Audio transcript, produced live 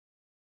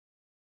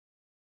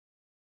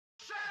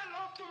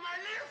talk to my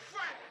little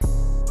friend.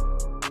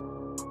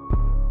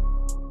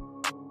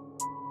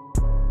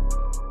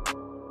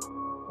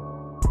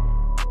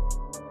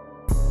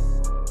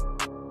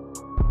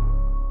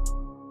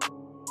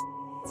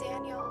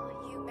 Daniel,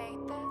 you made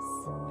this?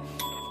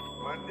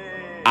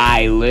 Monday.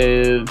 I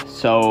live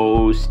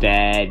so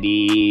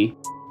steady,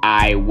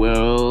 I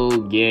will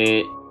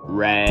get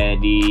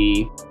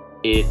ready.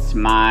 It's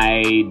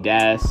my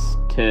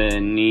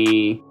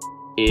destiny,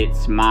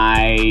 it's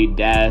my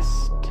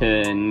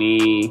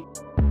destiny.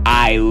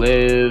 I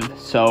live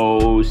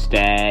so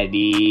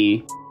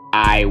steady,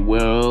 I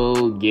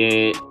will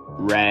get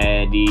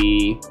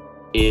ready.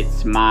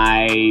 It's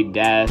my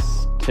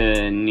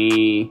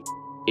destiny,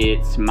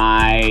 it's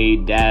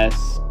my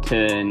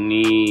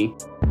destiny.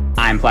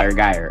 I'm Flyer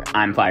Geyer,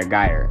 I'm Flyer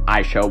Geyer.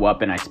 I show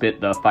up and I spit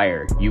the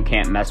fire. You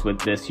can't mess with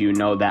this, you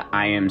know that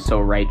I am so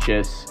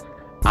righteous.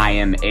 I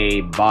am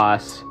a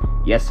boss.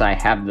 Yes, I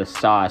have the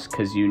sauce,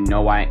 cause you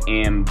know I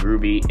am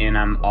groovy and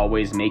I'm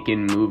always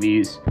making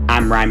movies.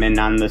 I'm rhyming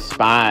on the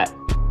spot,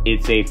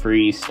 it's a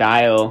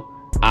freestyle.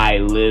 I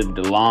lived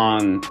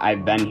long,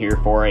 I've been here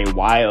for a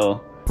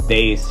while.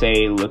 They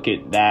say, look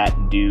at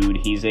that dude,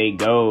 he's a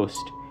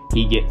ghost.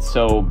 He gets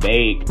so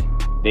baked,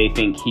 they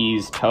think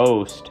he's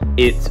toast.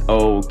 It's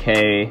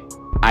okay,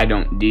 I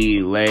don't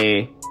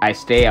delay. I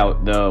stay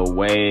out the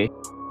way,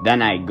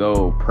 then I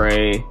go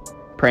pray.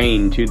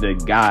 Praying to the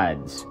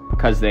gods,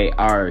 cause they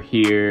are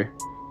here.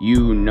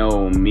 You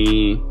know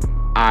me,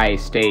 I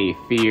stay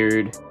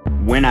feared.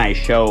 When I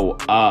show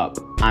up,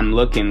 I'm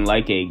looking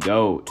like a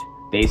goat.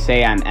 They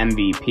say I'm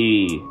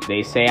MVP,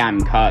 they say I'm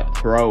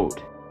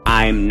cutthroat.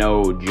 I'm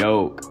no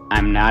joke,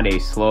 I'm not a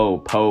slow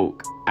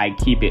poke. I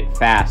keep it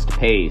fast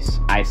pace,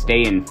 I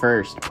stay in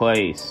first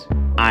place.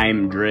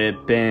 I'm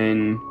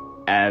drippin'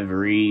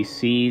 every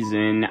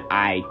season,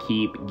 I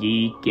keep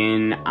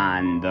geeking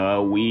on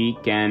the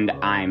weekend.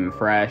 I'm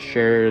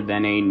fresher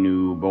than a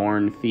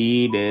newborn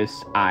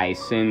fetus. I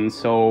sin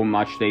so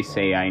much they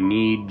say I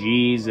need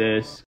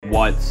Jesus.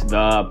 What's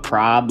the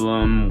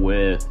problem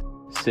with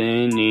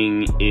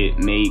sinning? It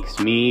makes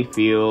me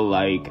feel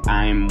like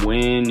I'm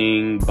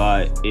winning,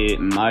 but it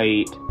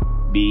might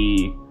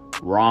be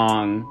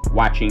wrong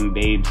watching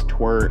babes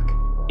twerk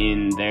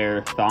in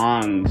their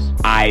thongs.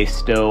 I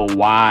still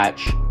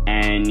watch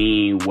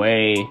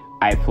anyway.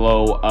 I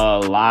flow a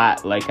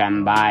lot like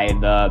I'm by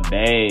the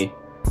bay.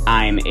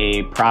 I'm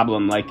a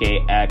problem like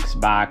a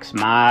Xbox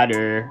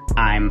modder.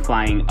 I'm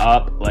flying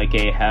up like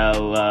a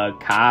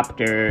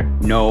helicopter.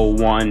 No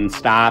one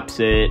stops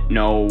it,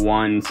 no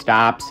one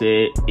stops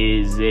it.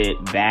 Is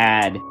it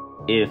bad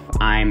if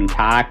I'm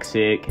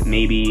toxic?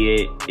 Maybe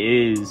it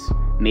is,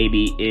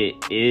 maybe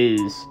it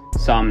is.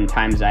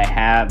 Sometimes I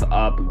have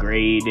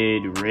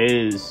upgraded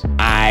Riz.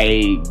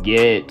 I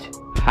get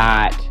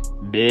hot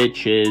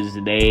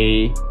bitches,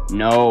 they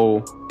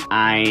know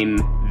I'm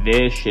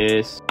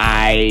vicious.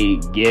 I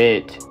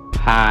get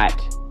hot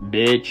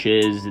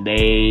bitches,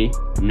 they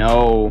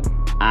know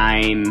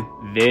I'm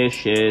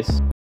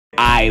vicious.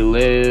 I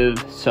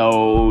live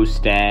so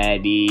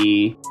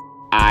steady,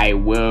 I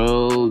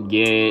will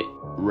get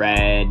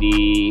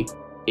ready.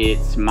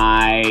 It's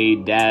my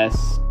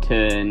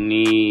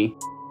destiny,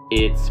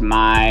 it's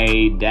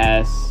my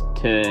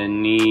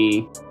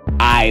destiny.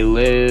 I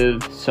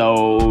live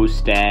so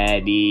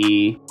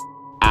steady,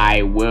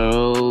 I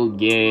will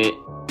get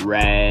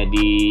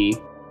ready.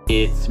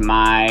 It's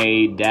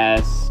my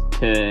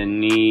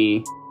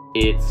destiny,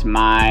 it's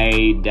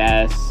my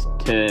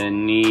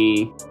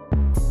destiny.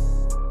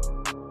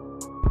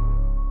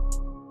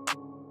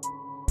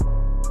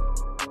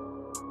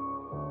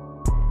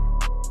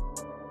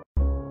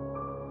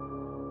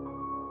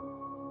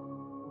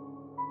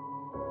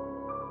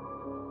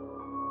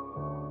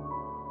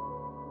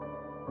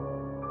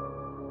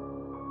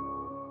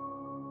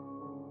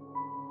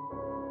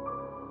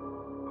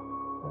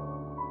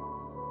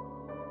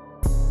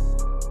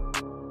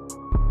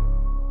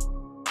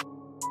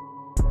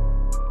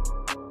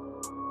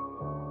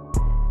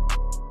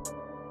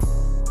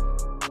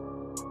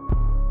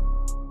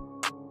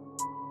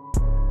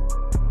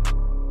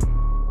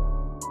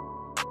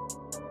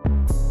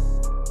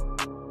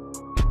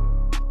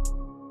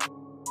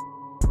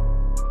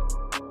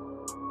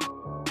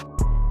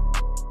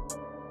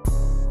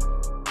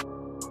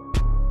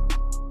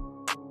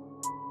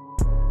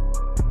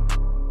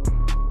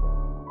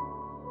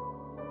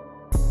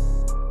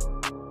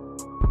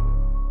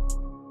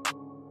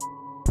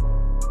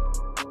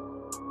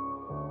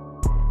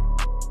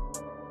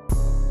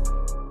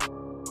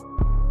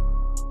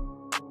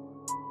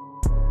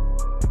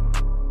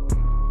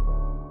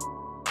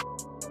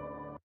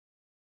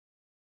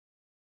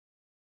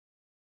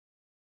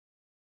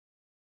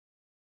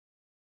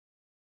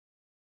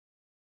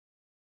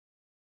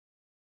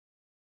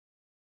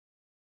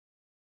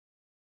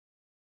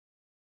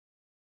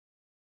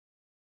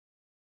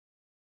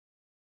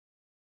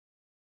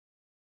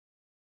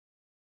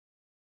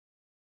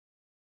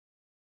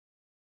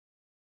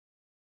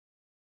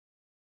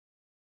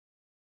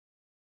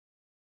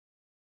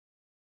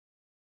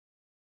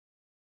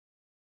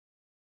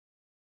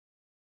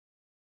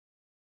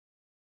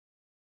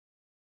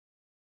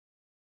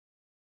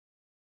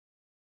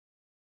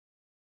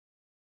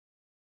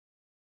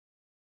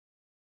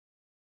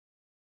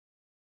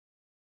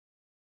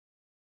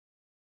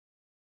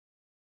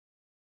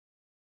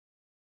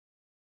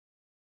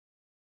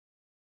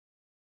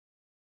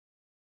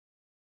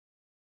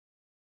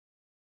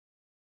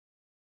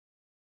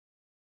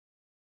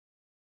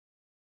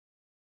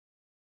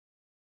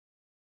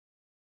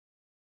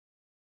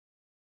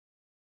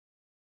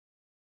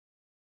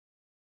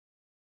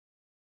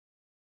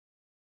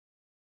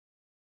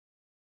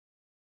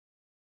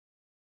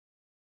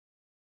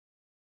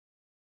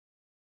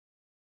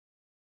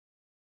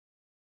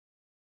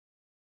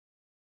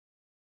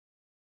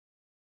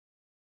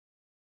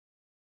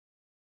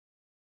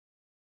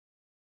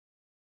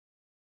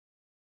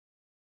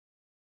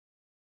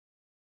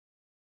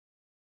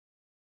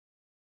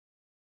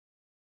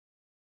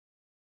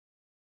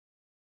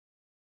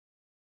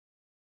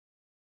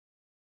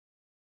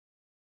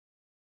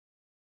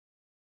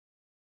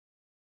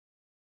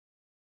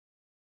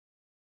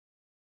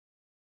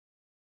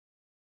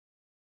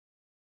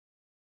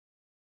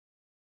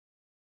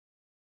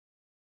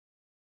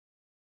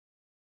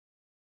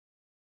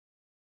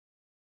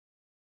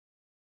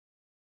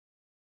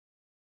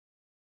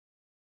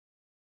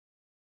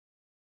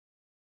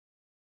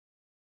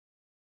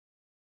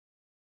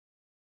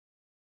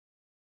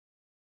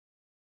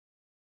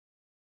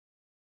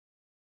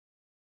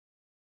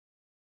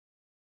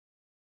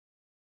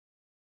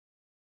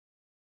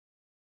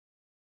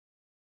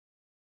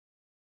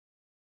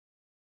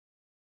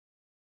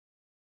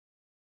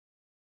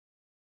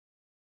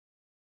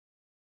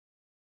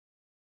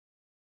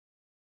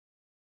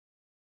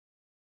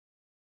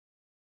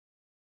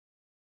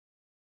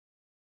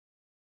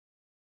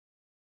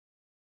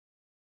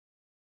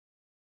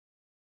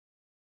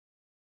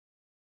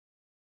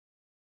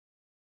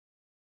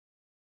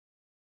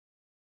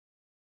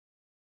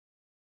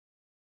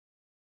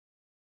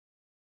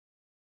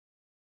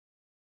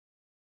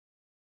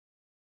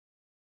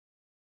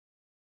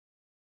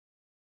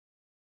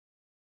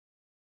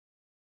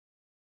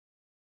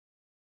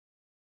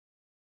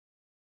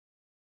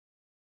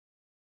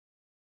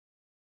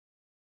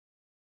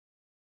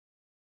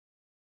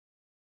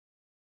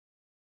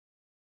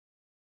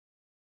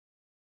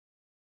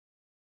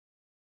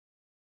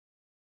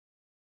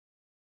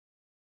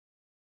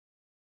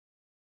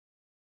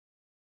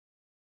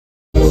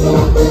 Guys,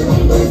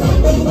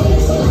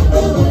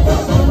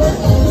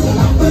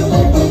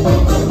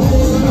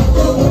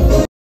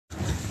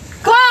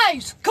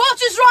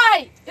 coach is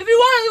right. If you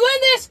want to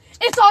win this,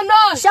 it's on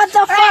us. Shut the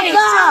fuck up.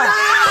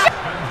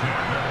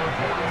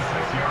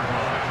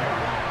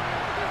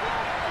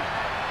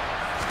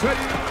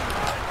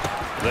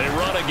 They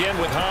run again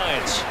with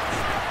Hines.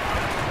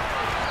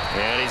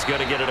 And he's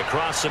going to get it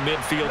across the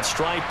midfield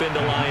stripe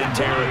into Lion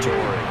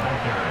territory.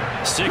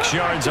 6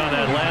 yards on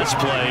that last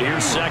play.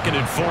 Here's 2nd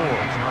and 4.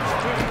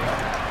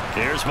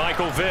 Here's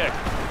Michael Vick.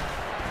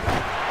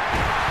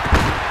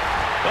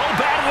 Oh,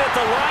 batted at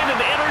the line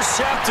and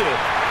intercepted.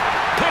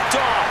 Picked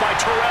off by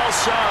Terrell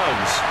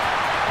Suggs.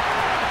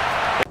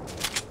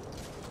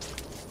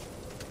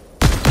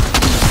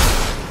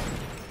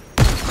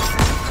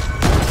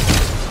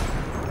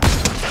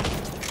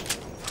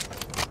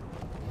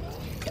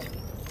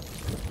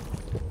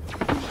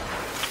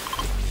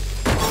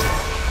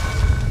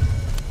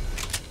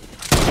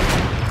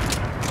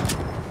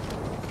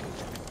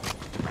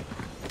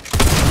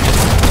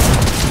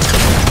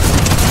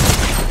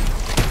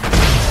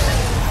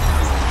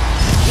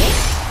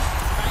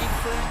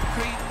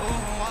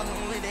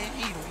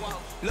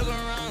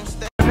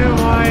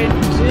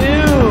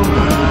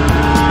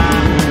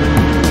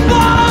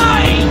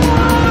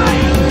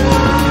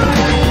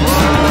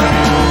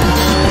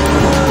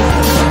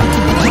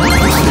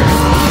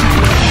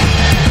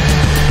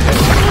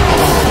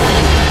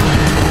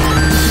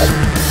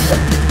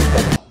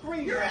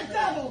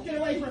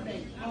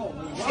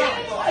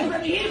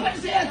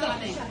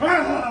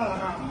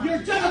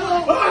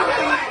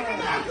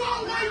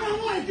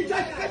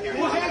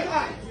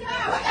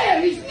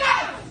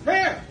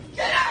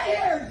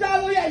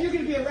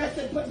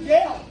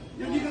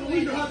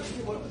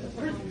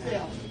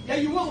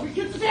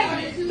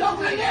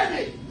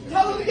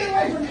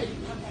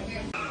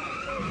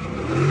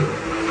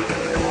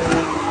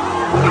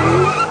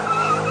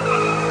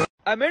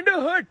 I'm in the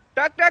hood.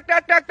 Tack, tack,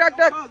 tack, tack, tack,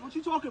 tack. What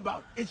you talking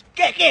about? It's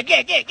get.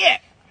 Hey,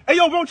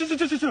 yo, bro,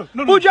 chill.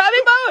 No. Punjabi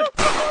mode.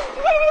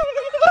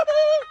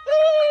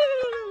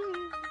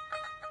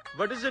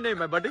 What is your name,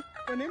 my buddy?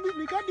 My name is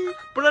Nikadi.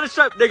 Put on a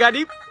stripe,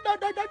 Nikadi.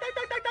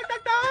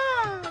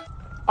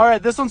 All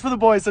right, this one's for the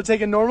boys. So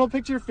take a normal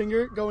picture,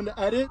 finger, go into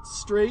edit,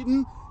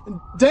 straighten, and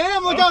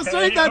damn, look how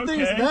straight that thing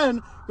is.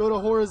 Then go to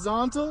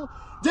horizontal.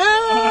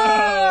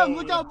 Damn,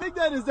 look how big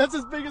that is. That's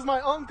as big as my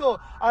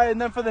uncle. All right,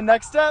 and then for the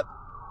next step.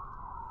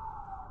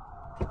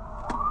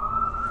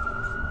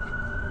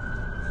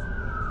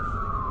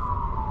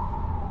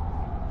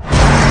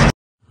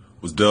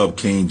 Was dubbed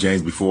King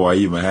James before I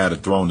even had a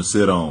throne to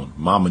sit on.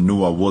 Mama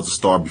knew I was a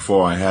star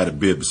before I had a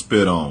bit to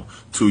spit on.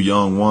 2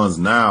 young ones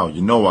now,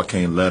 you know I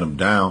can't let them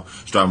down.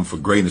 Striving for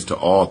greatness to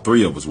all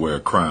 3 of us wear a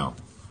crown.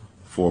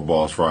 4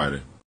 Balls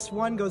Friday. This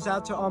one goes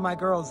out to all my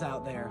girls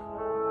out there.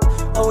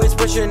 Always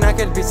wishing I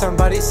could be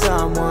somebody,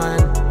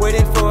 someone.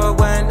 Waiting for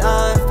when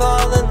I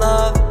fall in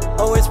love.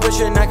 Always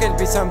wishing I could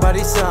be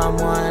somebody,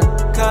 someone.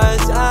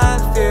 Cause I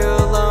feel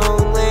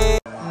lonely.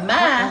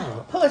 My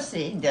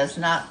pussy does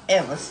not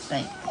ever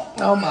stink.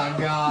 Oh my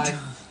God.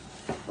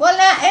 Well,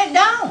 now, it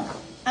don't.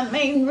 I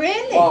mean,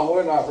 really. Well,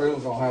 we're not really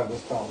going to have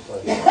this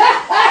conversation.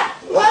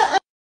 Well,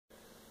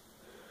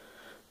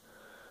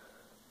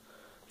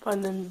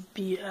 Find them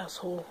be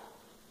asshole.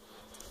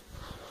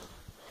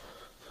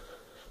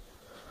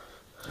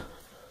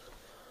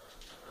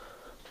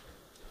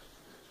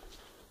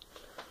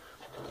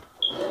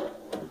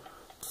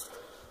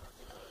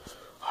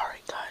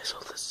 Alright guys, so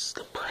this is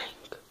the prank.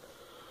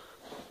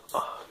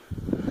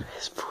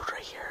 His food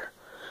right here.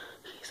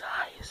 He's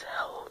high as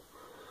hell.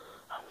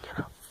 I'm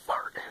gonna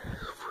fart in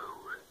his food.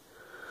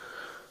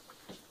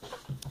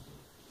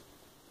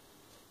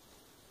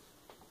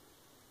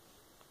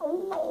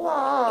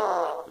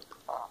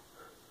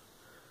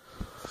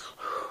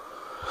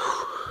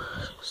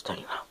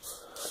 Staying up.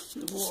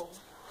 Whoa.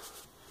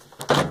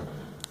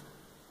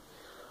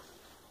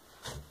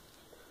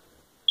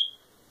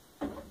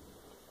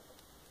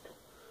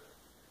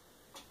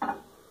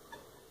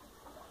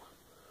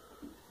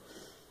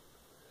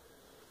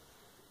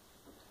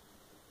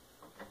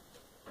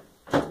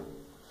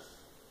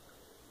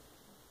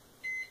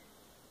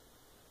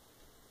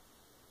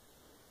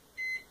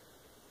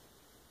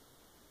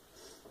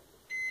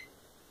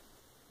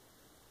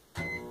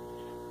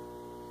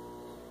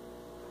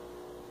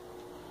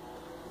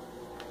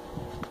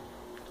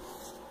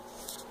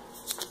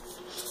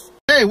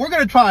 Hey, we're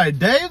gonna try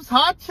Dave's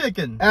Hot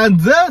Chicken. And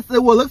this is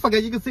what it looks like.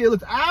 As you can see, it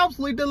looks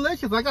absolutely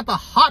delicious. I got the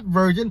hot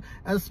version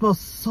and it smells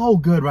so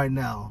good right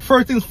now.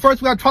 First things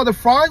first, we gotta try the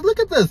fries. Look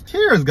at this.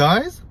 Cheers,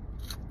 guys.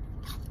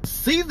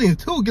 Seasonings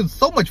too, gives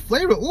so much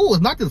flavor. Ooh,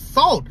 it's not just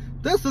salt.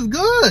 This is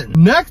good.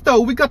 Next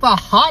though, we got the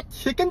hot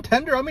chicken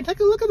tender. I mean, take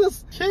a look at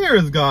this.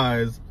 Cheers,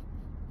 guys.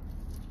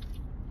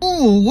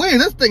 Ooh, wait,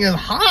 this thing is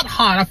hot.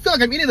 I feel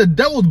like I'm eating the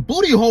devil's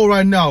booty hole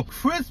right now.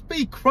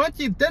 Crispy,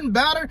 crunchy, thin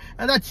batter,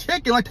 and that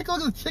chicken. Like, take a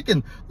look at the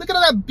chicken. Look at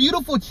that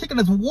beautiful chicken.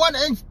 It's 1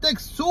 inch thick,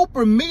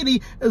 super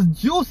meaty. It's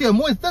juicy and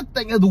moist. This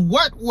thing is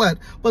wet.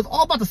 But it's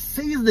all about the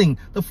seasoning,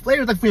 the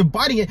flavors. Like, when you're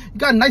biting it, you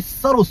got a nice,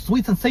 subtle,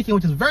 sweet sensation,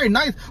 which is very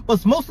nice. But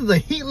it's mostly the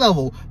heat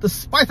level, the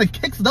spice that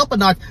kicks it up a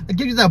notch, that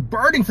gives you that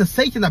burning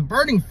sensation, that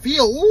burning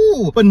feel.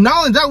 Ooh. But not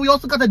only that, we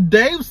also got the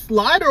Dave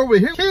slider over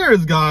here.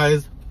 Cheers,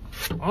 guys.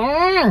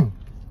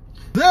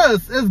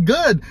 This is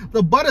good.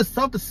 The butter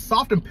itself is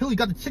soft and pillowy. You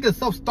got the chicken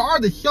itself, star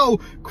of the show,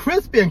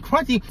 crispy and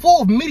crunchy,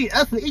 full of meaty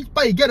essence. Each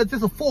bite you get, it's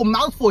just a full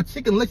mouthful of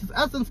chicken-licious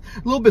essence.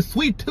 A little bit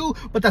sweet too,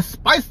 but that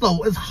spice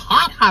level is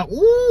hot.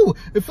 Ooh,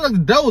 it feels like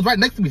the devil is right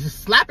next to me, just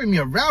slapping me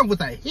around with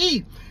that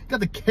heat. You got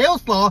the kale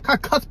slaw, kind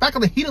of cuts back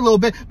on the heat a little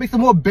bit, makes it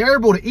more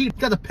bearable to eat. You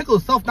got the pickle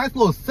itself, nice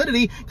little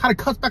acidity, kind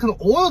of cuts back on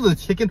the oil of the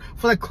chicken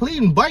for that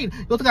clean bite.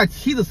 You also got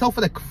cheese itself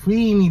for that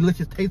creamy,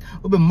 delicious taste, a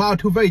little bit mild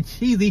too, very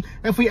cheesy.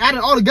 And if we add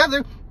it all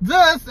together,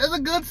 this is a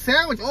good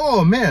sandwich.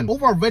 Oh man,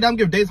 overall rating, I'm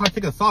giving Dave's Hot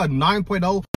Chicken a solid 9.0.